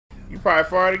You probably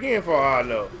farted again for all I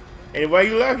know. And the way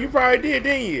you left, you probably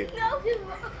didn't you? No,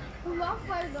 because my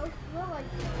fart don't smell like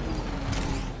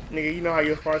that. Nigga, you know how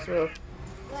your fart smells?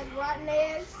 Like rotten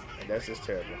eggs. That's just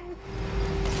terrible.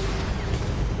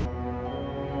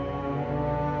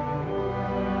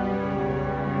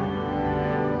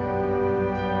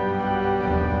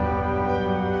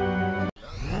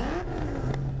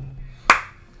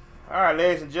 Alright,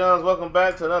 ladies and gentlemen, welcome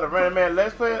back to another Random Man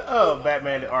Let's Play of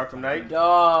Batman the Arkham Knight.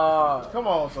 Dog. Come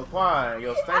on, so quiet.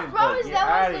 Yo, stain butt, get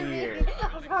out of here. I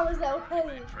promise that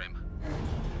wasn't.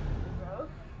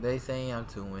 They say I'm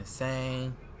too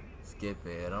insane. Skip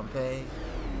it, I'm paid.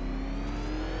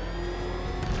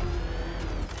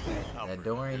 That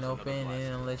door ain't open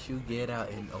unless you get out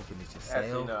and open it yourself.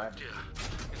 Actually,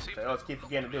 no. I always keep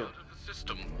forgetting to do.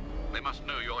 System. They must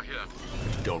know you're here.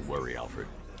 Don't worry, Alfred.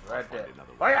 Right there.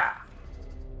 Oh yeah!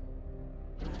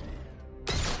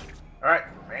 Alright,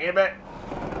 bring it back.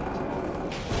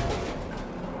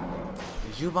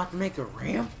 Is you about to make a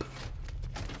ramp?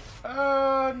 No,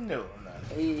 I'm not.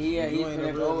 Yeah, he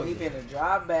finna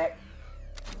drive back.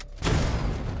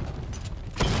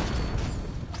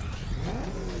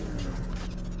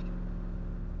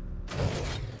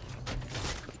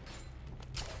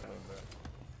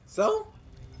 So?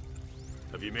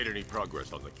 Have you made any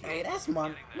progress on the case? Hey, that's my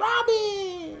Robin!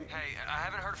 Hey, I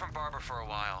haven't heard from Barbara for a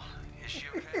while. Is she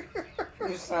okay?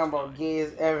 You sound about gay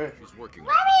as ever. She's working.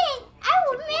 Robin! I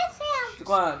will miss him!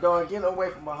 Come on, Dawn, get away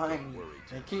from behind me.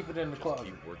 And keep it in the closet.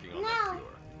 Keep working on No. that cure.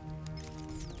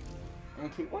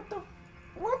 And keep, what the?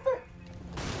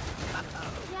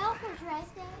 Joker's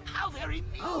right there. How very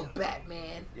neat. Oh,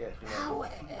 Batman. Yes, How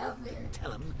Elfmen.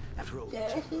 Tell him after all.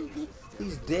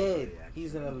 He's dead.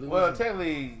 He's an illusion. Well,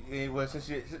 technically, it was since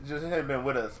she just hadn't been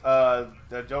with us.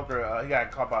 The Joker, he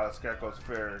got caught by a Scarecrow's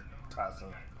fear toxin.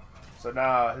 So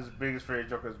now his biggest fear,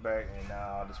 Joker's back, and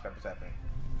now all this crap is happening.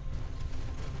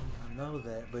 I know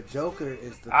that, but Joker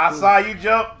is the I saw you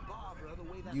jump.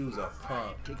 Use a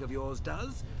punk. Kick of yours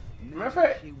does. Matter of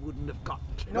fact, He wouldn't have got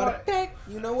you know what?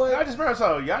 You know what? I just remember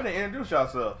something. Y'all didn't introduce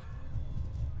yourself.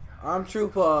 I'm True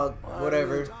Pug.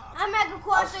 Whatever. I'm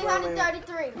Megaquan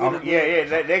 333.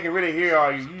 Yeah, they can really hear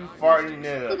all you. You farting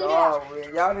there. Oh,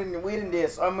 we didn't did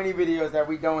so many videos that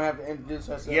we don't have to introduce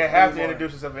ourselves. You have to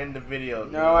introduce yourself in the video.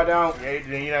 No, I don't. Yeah,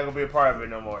 then you're not gonna be a part of it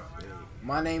no more.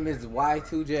 My name is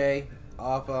Y2J.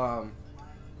 Off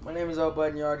My name is O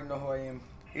Button. You already know who I am.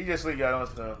 He just sleep, y'all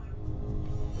don't know.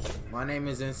 My name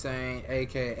is Insane,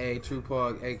 aka True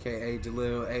Pug, aka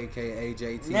Jalil, aka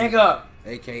JT, Nigga.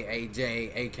 aka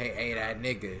J, aka that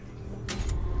nigga.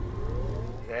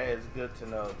 That is good to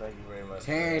know. Thank you very much.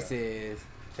 Terrence is.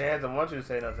 Terrence, I want you to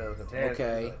say nothing else. Terrence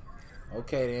Okay.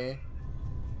 Okay then.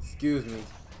 Excuse me.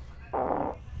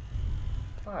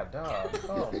 My dog,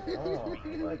 come on.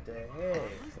 What the heck?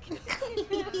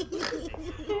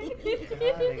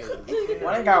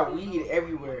 Why they got weed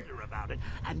everywhere? about it.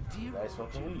 And dear Nice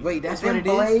fucking weed. Wait, that's what Them it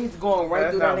is? blades going right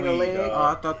That's through that not nigga weed, leg. dog. Oh,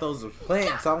 I thought those were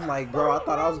plants. I'm like, bro, I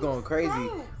thought I was going crazy.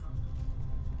 Oh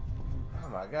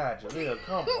my God, Jaleel,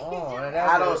 come on. Man,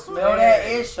 I don't smell that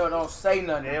ish, so don't say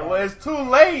nothing. Yeah, well, it's too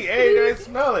late. Hey, you didn't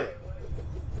smell it.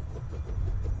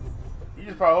 You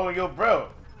just probably holding your breath.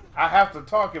 I have to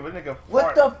talk if a nigga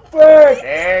What fart. the fuck?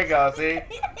 There you go, see?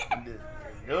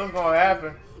 It was gonna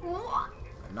happen.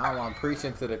 Now I'm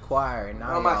preaching to the choir, and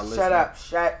now Oh y'all my, listen. shut up,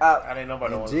 shut up. I didn't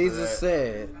nobody And want Jesus to listen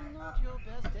said,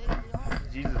 to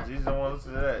that. Jesus don't want to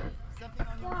listen to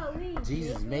that.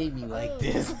 Jesus made me like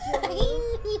this.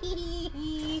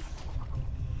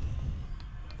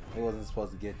 He wasn't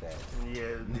supposed to get that.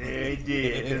 Yeah, he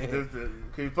did. Cause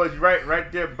he put you right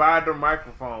there by the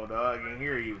microphone, dog. I can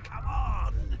hear you. Come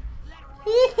on.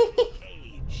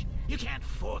 Cage. You can't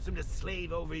force him to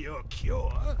slave over your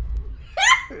cure.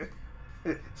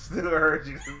 Still heard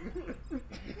you.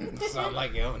 Sound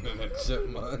like Elfmen and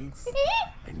Chipmunks.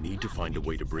 I need to find a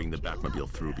way to bring the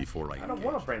Batmobile through before I I don't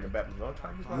want to bring the Batman. I'm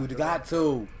trying to use my You got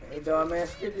to. Hey, dog, man,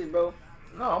 skip this, bro.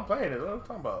 No, I'm playing it. What are you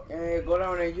talking about? Hey, go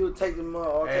down there, you take them, or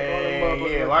take all them Hey,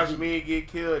 motherfuckers. yeah, watch me get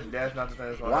killed. That's not the thing.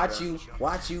 That's what Watch I'm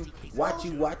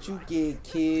you get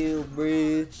killed,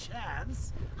 bruh.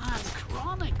 Chance. I'm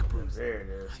chronic, Bruce. There it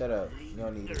is. Shut up. You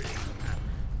don't need it.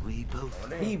 We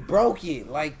both. He broke it.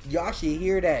 Like, y'all should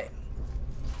hear that.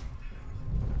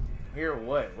 Hear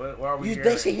what? What are we hearing?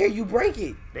 They should hear you break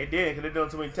it. They did, because they're doing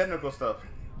too many technical stuff.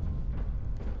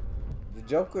 The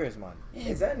Joker is mine.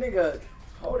 Is that nigga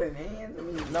holding hands? I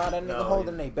mean, Nah, that nigga No,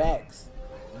 holding their backs.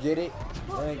 Get it?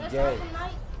 That ain't That's gay. Arkham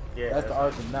Knight? Yeah, That's the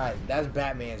Arkham Knight. That's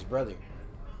Batman's brother.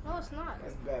 No, it's not.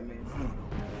 that's Batman.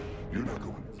 You're not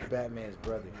going. That's Batman's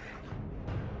brother.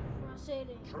 I said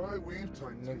it. Try weave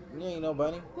tight. You ain't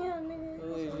nobody. Yeah, nigga.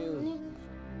 Who is you?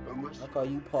 I call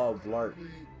you Paul Blart.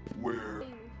 Where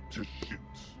to shoot.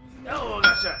 Oh, I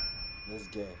got shot. This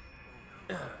gay.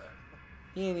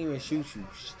 He ain't even shoot you.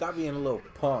 Stop being a little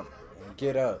punk and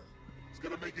get up. It's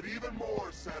gonna make it even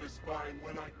more satisfying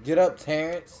when I Get up,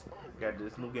 Terrence. Got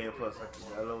this new game plus. I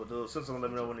got a little sister.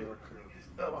 Let me know when they work.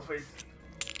 Oh, my face.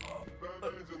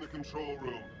 Batman's in the control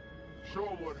room. Show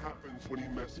him what happens when he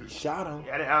messes. Shot him.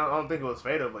 Yeah, I don't think it was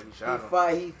fatal, but he shot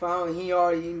him. He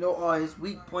already know all his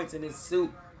weak points in his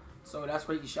suit, so that's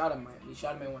where he shot him at. He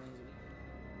shot him at one of his.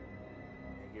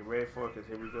 Get ready for it, cause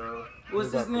here we go.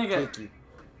 Who's this nigga?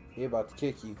 He about to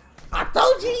kick you. I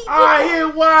told you. I hear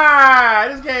why.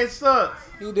 This game sucks.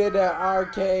 He did that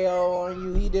RKO on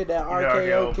you. He did that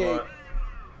RKO kick.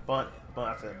 Bunt.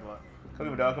 I said bunt. Come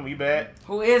here, dog. Come here, you bad?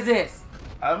 Who is this?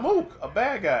 Mook, a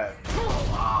bad guy.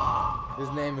 His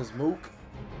name is Mook.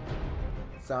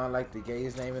 Sound like the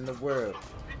gayest name in the world.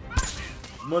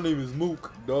 My name is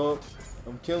Mook, dog.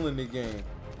 I'm killing the game.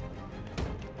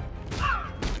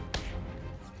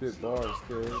 Spit bars,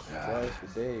 cuz. Bars for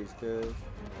days, cuz.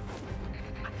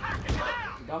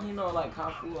 Don't he know like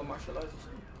Kung Fu or martial arts?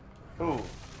 Who?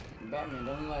 Batman,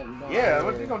 don't he like? Yeah,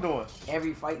 what you think I'm doing?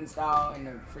 Every fighting style and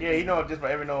the freaking... Yeah, he know just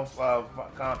about every known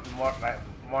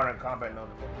modern combat known.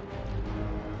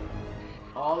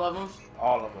 All of them?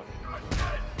 All of them.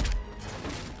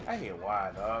 I hear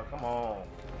why, dog. Come on.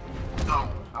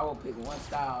 I will pick one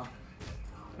style.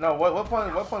 No, what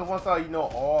point one style you know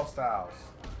all styles?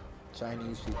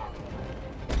 Chinese people.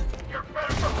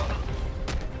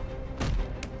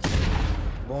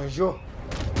 Bonjour.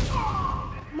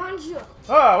 Bonjour.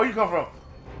 Ah, where you come from?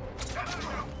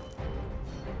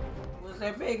 Who's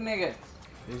that big nigga?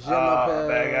 Is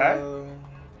bad guy.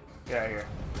 Get out of here.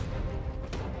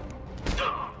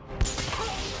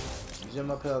 Je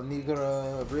m'appelle nigga,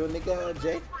 real nigga,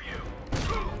 Jay.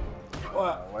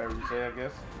 What? Whatever you say, I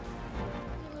guess.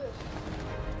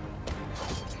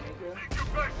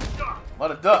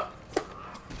 Mother duck.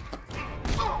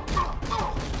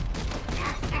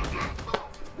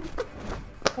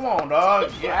 Come on,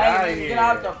 dog. Get out of here. Get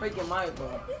out the freaking mic,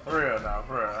 bro. For real now,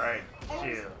 for real. Alright.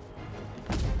 Chill.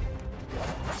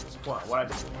 Why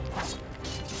this?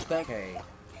 Hey.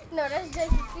 No, that's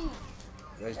Jason's feet.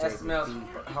 That smells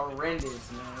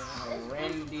horrendous, man.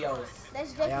 Horrendous.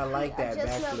 That's Jason's Yeah, I like feet. that just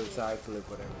backflip, smelled it. side flip,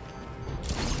 whatever.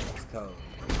 It's cold.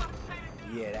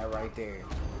 Yeah, that right there.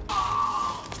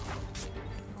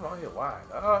 Come on here, why,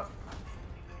 dog?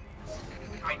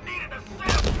 I needed a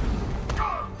sip!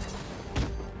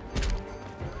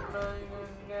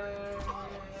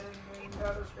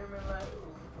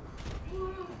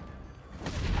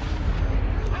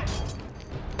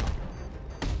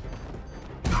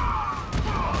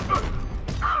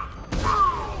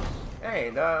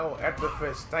 Hey, dog, after the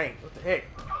first stink. What the heck?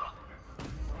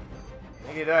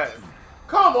 Nigga, that.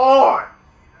 Come on!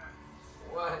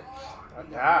 What? I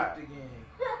died.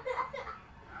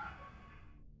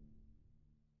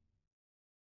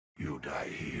 You die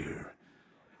here,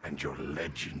 and your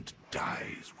legend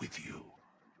dies with you.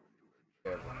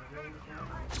 Come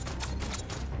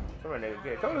here, nigga.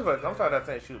 Yeah, come this way. I'm sorry that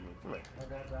thing shoot me. Come here.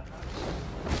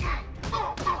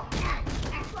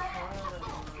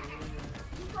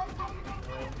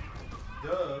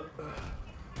 Duh.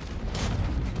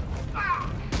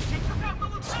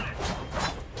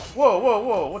 Whoa, whoa,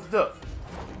 whoa. What's the duck?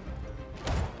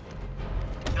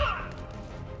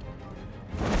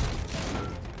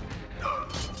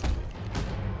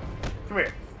 Come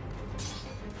here.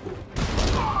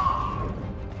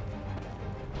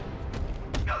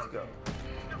 Let's go.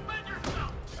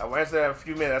 I'll answer that in a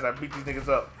few minutes as I beat these niggas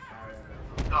up.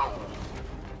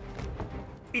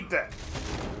 Eat that.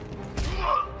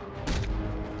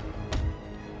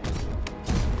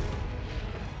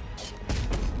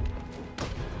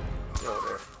 Get over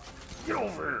there. Get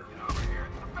over here.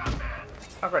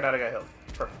 Okay, now they got help.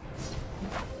 Perfect.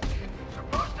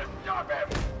 Supposed to stop him!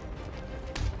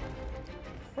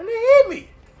 And they hit me.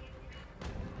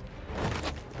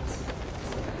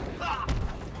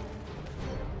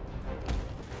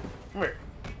 Come here.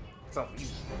 Something for you.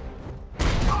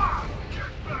 Get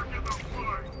back in the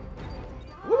fight!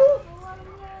 Woo!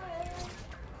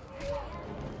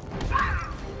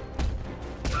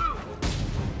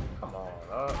 Come on,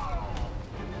 dog.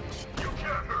 You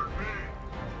can't hurt me!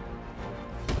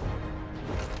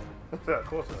 Of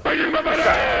course not. Are you remember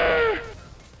that?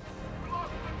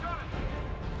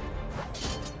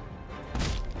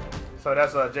 So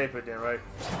that's J-Pit then, right?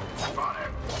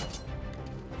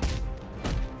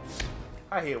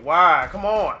 I hit Y. Come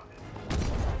on.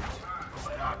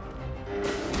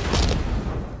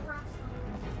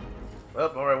 Well,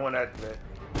 I already won that.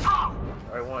 I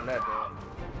already won that, man.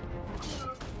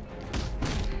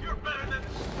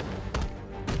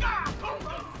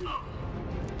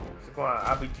 Saquon,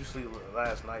 I beat you sleep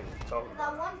last night. Talking I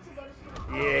about wanted to go to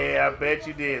sleep. yeah, I bet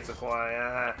you did,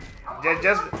 Saquon.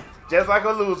 Just like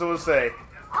a loser would say.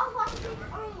 I was watching this.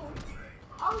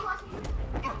 I was watching this.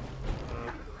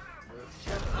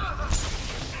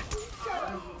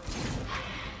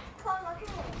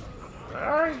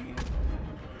 Alright.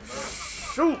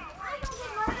 Shoot.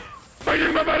 Oh,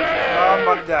 I'm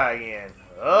about to die again.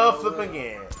 Oh, flip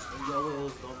again.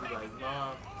 Don't be like,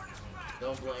 Mom,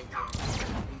 don't blink.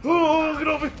 Oh, get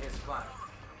over. It's fine.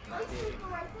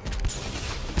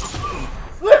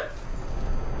 Flip.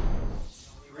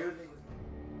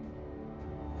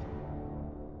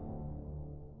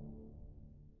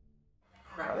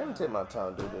 Let me take my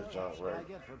time to do this junk right.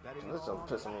 This is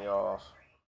pissing me off.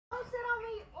 Don't sit on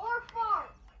me or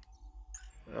fart.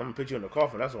 I'm gonna put you in the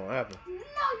coffin. That's what's gonna happen. No,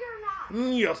 you're not.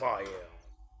 Yes, I am. No,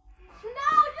 you're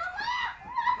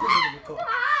not.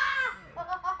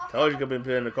 Told you could be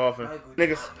put in the coffin,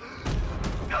 niggas.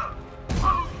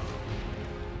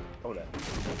 Hold that.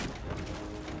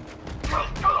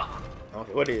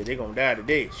 Okay, what is? They gonna die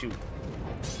today? Shoot.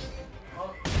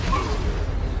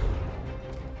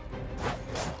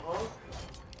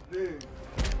 Good,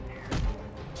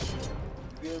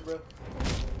 bro.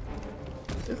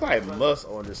 It's like must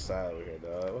on this side over here,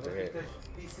 dog. What the heck?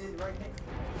 He's sitting right next.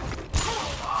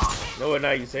 No, what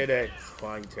now you say that? It's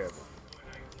fine, you terrible.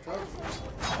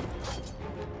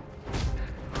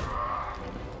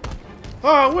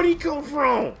 Oh, where'd he come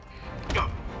from?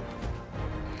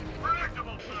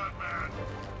 Predictable, man.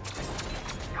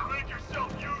 You make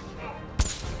yourself useful.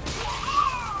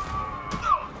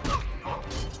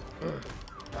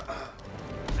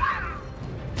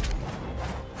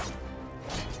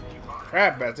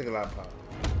 Crap, man, take a lot of pop.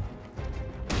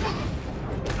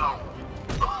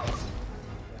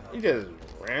 You just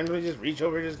randomly just reach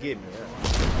over and just get me. Huh?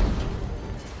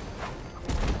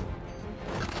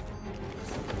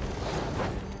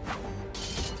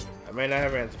 I may not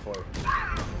have an answer for you.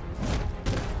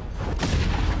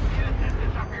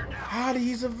 How did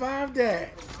he survive that?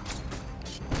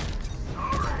 I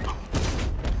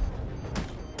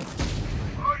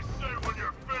say when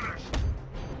you're finished.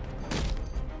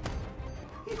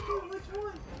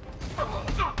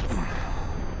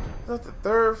 That's the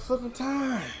third flipping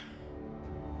time.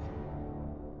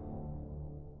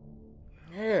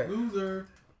 Yeah. Loser.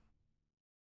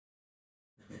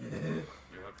 You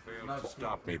have failed to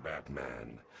stop me,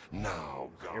 Batman. Now,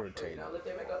 go. Irritating. Now let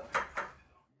them make up.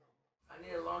 I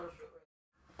need a longer foot.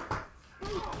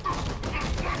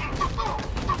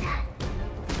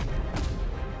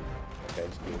 Okay,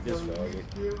 just do this for you.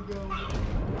 Here we go.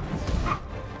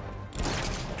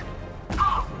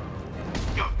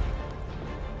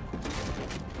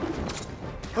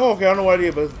 Oh, okay, I don't know what I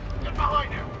did, but Get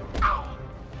behind him.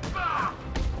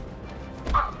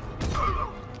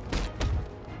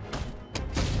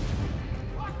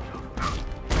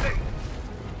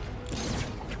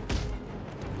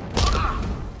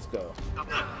 let's go. I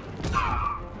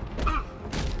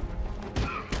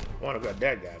want to grab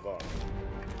that guy, ball.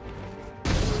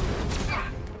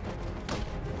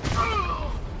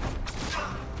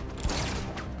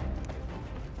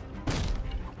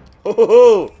 Ho ho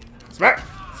ho! Smack!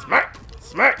 Smack!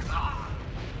 Smack!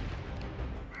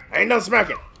 Ain't no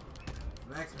smacking.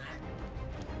 Max, man.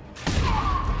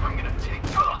 I'm gonna take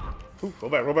you. Ooh, roll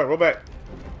back, roll back, roll back.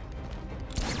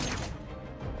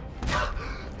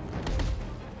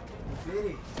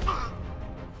 Finish.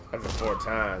 That's 4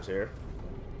 times here.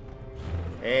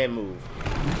 And move.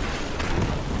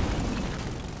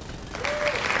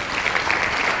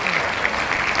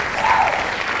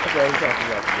 Okay, we're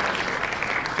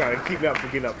trying to keep me out from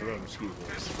getting up the room, excuse me.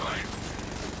 This fight,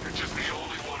 you're just the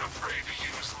only one afraid to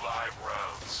use live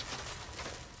rounds.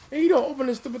 Hey, you don't open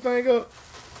this stupid thing up.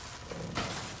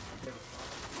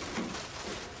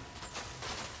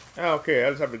 I don't care, I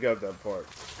just have to get up that part.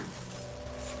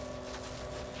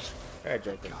 Hey,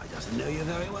 Joker. Guy doesn't know you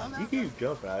very well now. You keep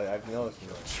jumping, I can notice you.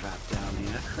 Trapped down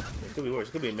here. It could be worse.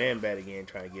 It could be a man bat again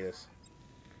trying to get us.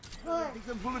 Take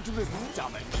a bullet to the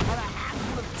stomach and a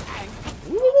handful of tank.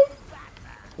 Whoop,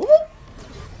 whoop. Whoop, whoop.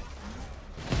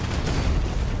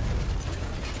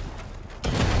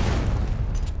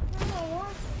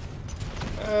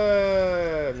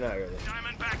 Not really.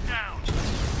 Diamond back down.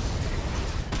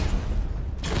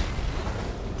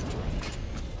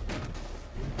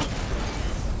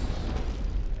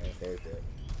 There's that.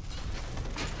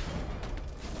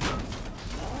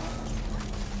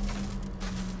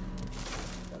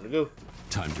 Time to go.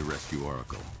 Time to rescue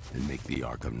Oracle and make the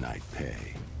Arkham Knight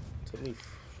pay. Took me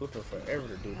flipping forever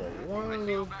to do that one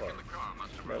little part.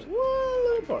 That one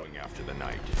little part. Going after the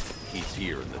Knight. he's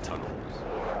here in the tunnels.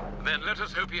 Then let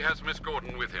us hope he has Miss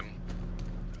Gordon with him.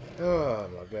 Oh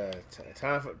my God!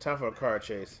 Time for a car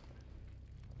chase.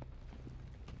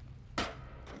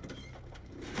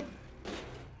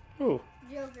 Ooh.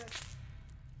 Joker.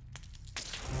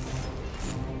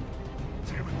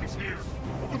 Damn it, he's here.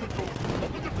 Open the door.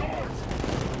 Open the doors.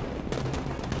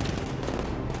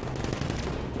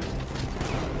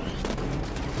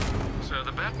 So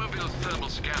the Batmobile's thermal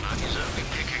scanner is only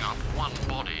picking up one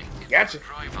body. Gotcha.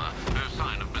 Driver, no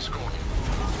sign of Miss Gordon.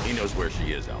 He knows where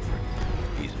she is, Alfred.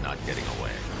 He's not getting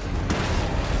away.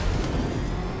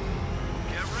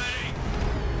 Get ready.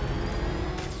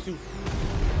 Shoot.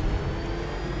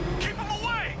 Keep him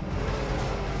away.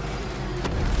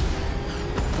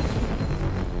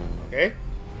 Okay.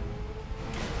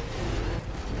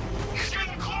 He's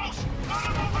getting close. Run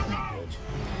him over the road.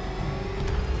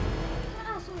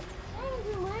 Ah, so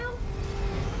angry, Will.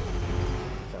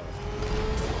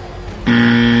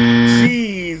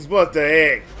 Jeez, what the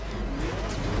heck?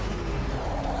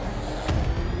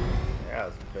 That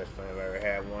was the best plan I've ever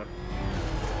had one.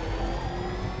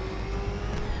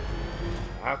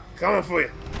 I'm coming for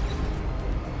you.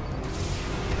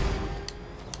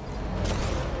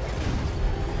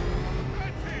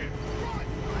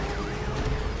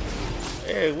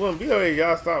 Hey, it wouldn't be okay.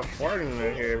 Y'all stop farting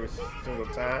in here every single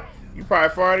time. You probably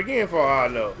farted again for all I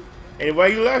know. And the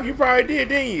way you left, you probably did,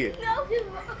 didn't you? No, because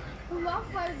my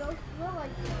fart don't smell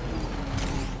like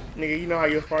Nigga, you know how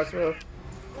your fart smells?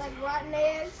 like rotten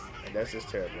eggs. And that's just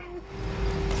terrible.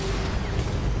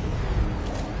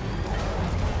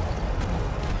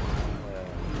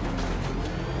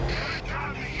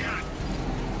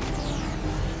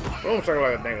 Boom, talking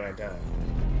about a dang like time.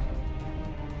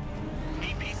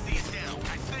 APC's down.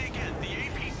 I say again, the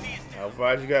APC's down. I'll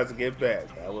advise you guys to get back.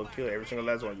 I will kill every single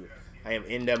last one of you. I am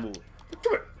in that mood.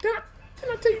 Come here.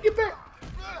 Didn't I tell you to get back?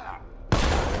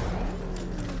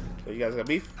 So you guys got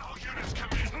beef? All units come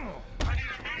in. I need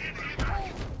immediate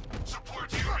evac.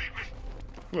 Support, you read me?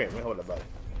 Come here, let me hold that body.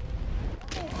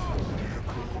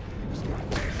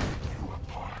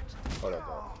 Hold that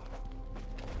body.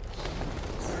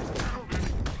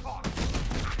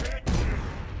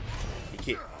 You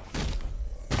kick.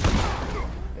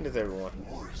 And there's everyone.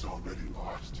 War is already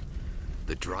lost.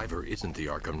 The driver isn't the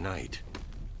Arkham Knight,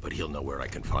 but he'll know where I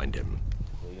can find him.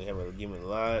 You have to give me a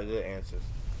lot of good answers.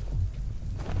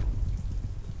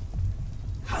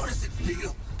 How does it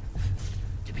feel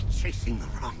to be chasing the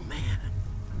wrong man?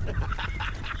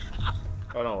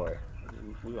 Oh, don't worry.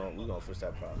 We gonna fix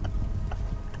that problem.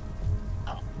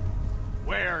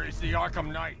 Where is the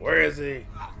Arkham Knight? Where is he?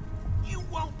 You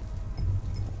won't.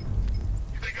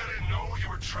 You think I didn't know you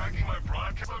were tracking my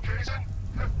broadcast location?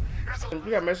 Here's a...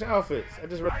 We got matching outfits. I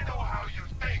just read. I know how you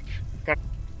think.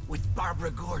 With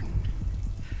Barbara Gordon.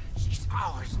 She's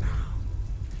ours now.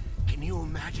 Can you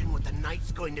imagine what the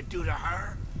Knight's going to do to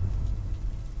her?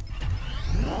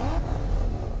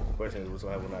 The question is, what's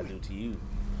gonna happen when I do to you?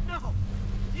 No!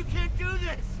 You can't do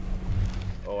this!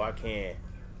 Oh, I can,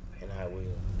 and I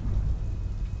will.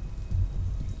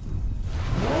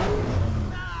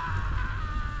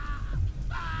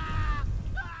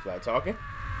 Fly talking?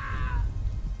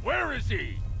 Where is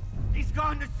he? He's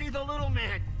gone to see the little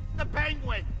man, the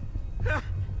Penguin.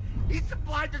 He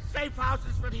supplied the safe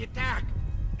houses for the attack.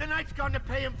 The Knight's gone to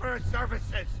pay him for his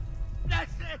services.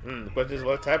 That's it. The question is,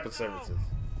 what type of services?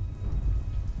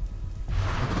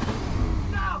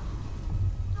 No!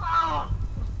 Oh!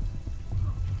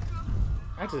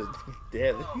 I just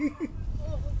dead.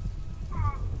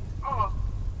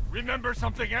 Remember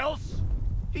something else?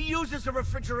 He uses a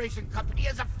refrigeration company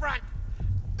as a front.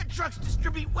 The trucks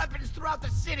distribute weapons throughout the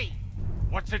city.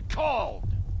 What's it called?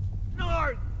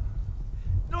 North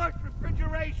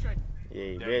Refrigeration. Yeah,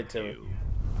 you read to me.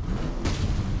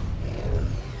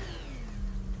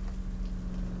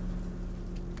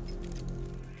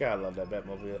 God, I love that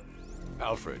Batmobile.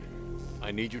 Alfred,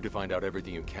 I need you to find out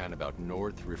everything you can about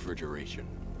North Refrigeration.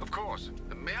 Of course.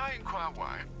 May I inquire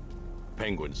why?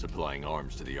 Penguin's supplying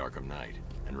arms to the Arkham Knight,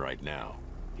 and right now,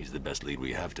 he's the best lead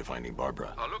we have to finding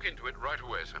Barbara. I'll look into it right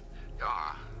away, sir.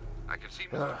 Ah, I can see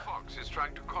Mr. Fox is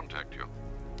trying to contact you.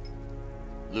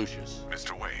 Lucius.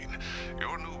 Mr. Wayne,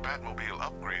 your new Batmobile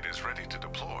upgrade is ready to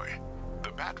deploy. The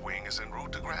Batwing is en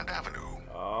route to Grand Avenue.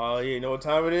 Oh, yeah, you know what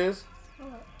time it is?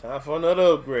 Time for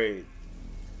another upgrade.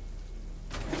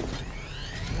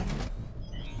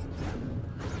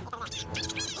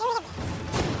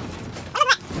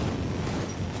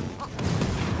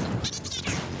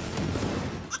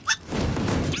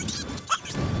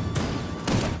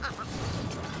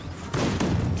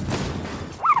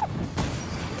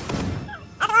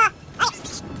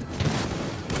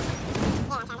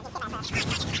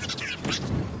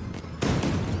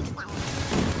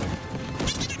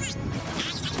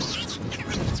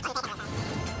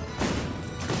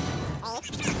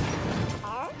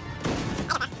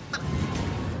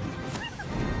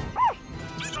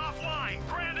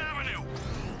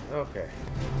 Okay.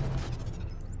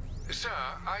 Sir,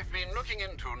 I've been looking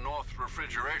into North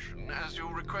Refrigeration as you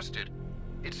requested.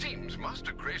 It seems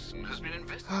Master Grayson has been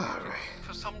investigating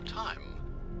for some time.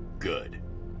 Good.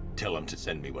 Tell him to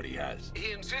send me what he has.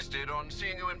 He insisted on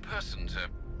seeing you in person, sir.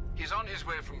 He's on his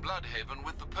way from Bloodhaven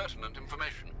with the pertinent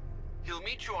information. He'll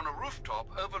meet you on a rooftop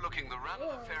overlooking the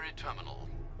Ranelagh Ferry Terminal.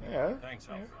 Yeah. Thanks,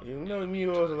 Alfred. You know me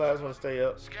was the last one to stay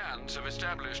up. Scans have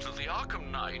established that the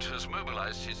Arkham Knight has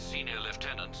mobilized his senior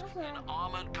lieutenants in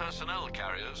armored personnel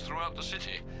carriers throughout the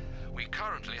city. We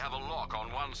currently have a lock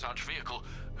on one such vehicle,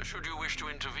 should you wish to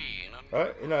intervene.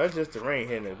 Alright, you know, it's just the rain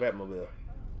hitting the Batmobile.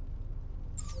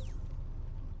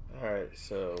 Alright,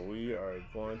 so we are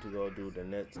going to go do the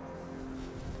next.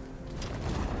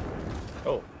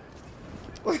 Oh.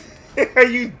 What are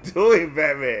you doing,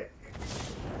 Batman?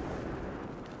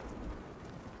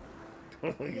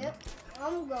 Yep,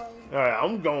 I'm going. Alright,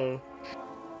 I'm going.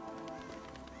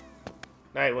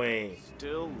 Nightwing.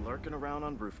 Still lurking around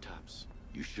on rooftops.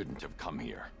 You shouldn't have come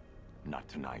here. Not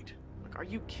tonight. Like, are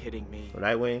you kidding me?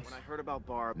 Nightwing. When I heard about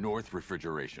Barb... North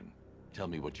Refrigeration. Tell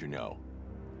me what you know.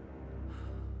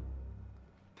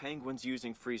 Penguin's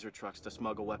using freezer trucks to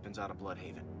smuggle weapons out of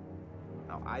Bloodhaven.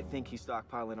 Now, I think he's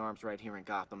stockpiling arms right here in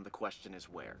Gotham. The question is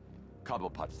where.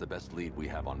 Cobblepot's the best lead we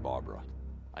have on Barbara.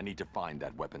 I need to find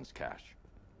that weapons cache.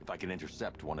 If I can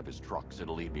intercept one of his trucks,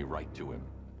 it'll lead me right to him.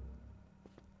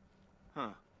 Huh.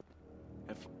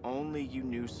 If only you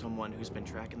knew someone who's been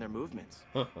tracking their movements.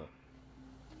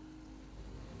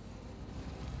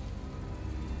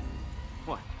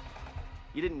 What?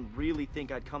 You didn't really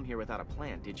think I'd come here without a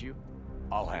plan, did you?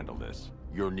 I'll handle this.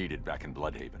 You're needed back in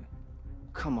Bloodhaven.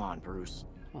 Come on, Bruce.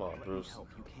 Come on, Bruce. Help.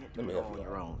 You can't Let do me it help all on you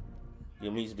your out. own.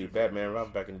 You used to be Batman and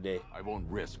Robin back in the day. I won't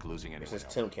risk losing anyone Since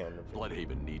else. Tim came.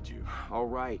 Bloodhaven needs you. All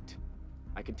right.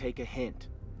 I can take a hint.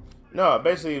 No,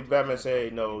 basically Batman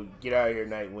said, "No, get out of here,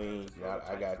 Nightwing.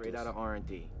 I got Straight this." out of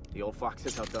R&D. The old fox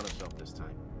has outdone himself this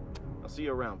time. I'll see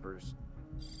you around, Bruce.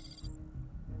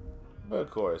 But of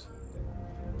course.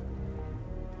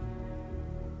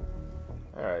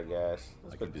 All right, guys.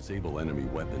 I can disable enemy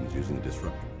weapons using the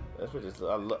disruptor. Let's put this.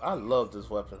 I love this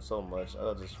weapon so much. I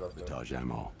love this disruptor. Taj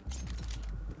ammo.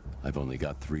 I've only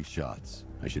got 3 shots.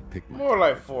 I should pick my... More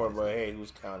like 4, but hey,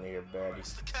 who's counting here, baddie?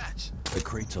 What's the catch? The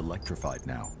crate's electrified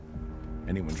now.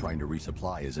 Anyone trying to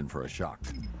resupply is in for a shock.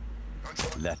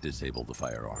 That disabled the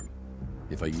firearm.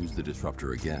 If I use the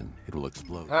disruptor again, it will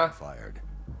explode when fired,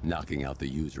 knocking out the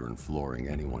user and flooring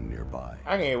anyone nearby.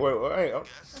 I can't wait.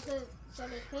 So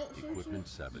they can't shoot you? Equipment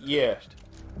sabotaged. Yeah.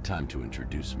 Time to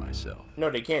introduce myself. No,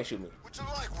 they can't shoot me. What's it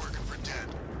like working for Ted?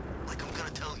 Like I'm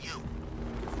gonna tell you.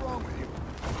 What's wrong with you?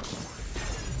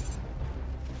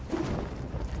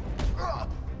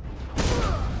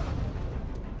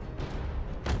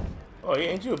 Oh, yeah,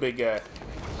 ain't you a big guy?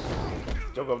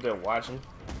 Joke up there watching.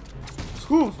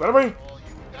 Schools, Spider-Man.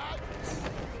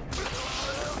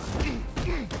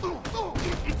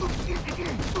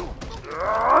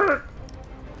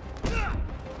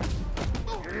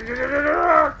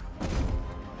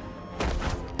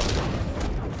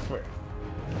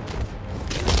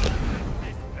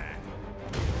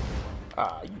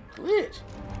 Ah, you glitch.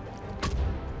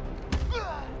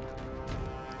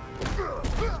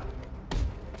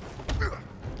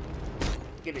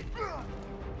 Get it.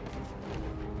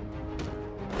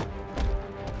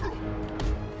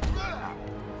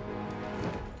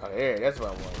 Oh, yeah, that's what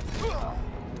I want.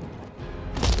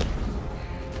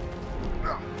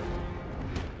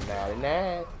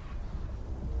 Night.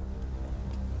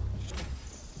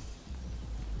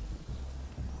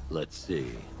 Let's see.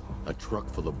 A truck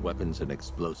full of weapons and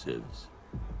explosives.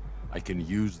 I can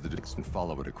use the disc and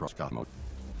follow it across Gotham.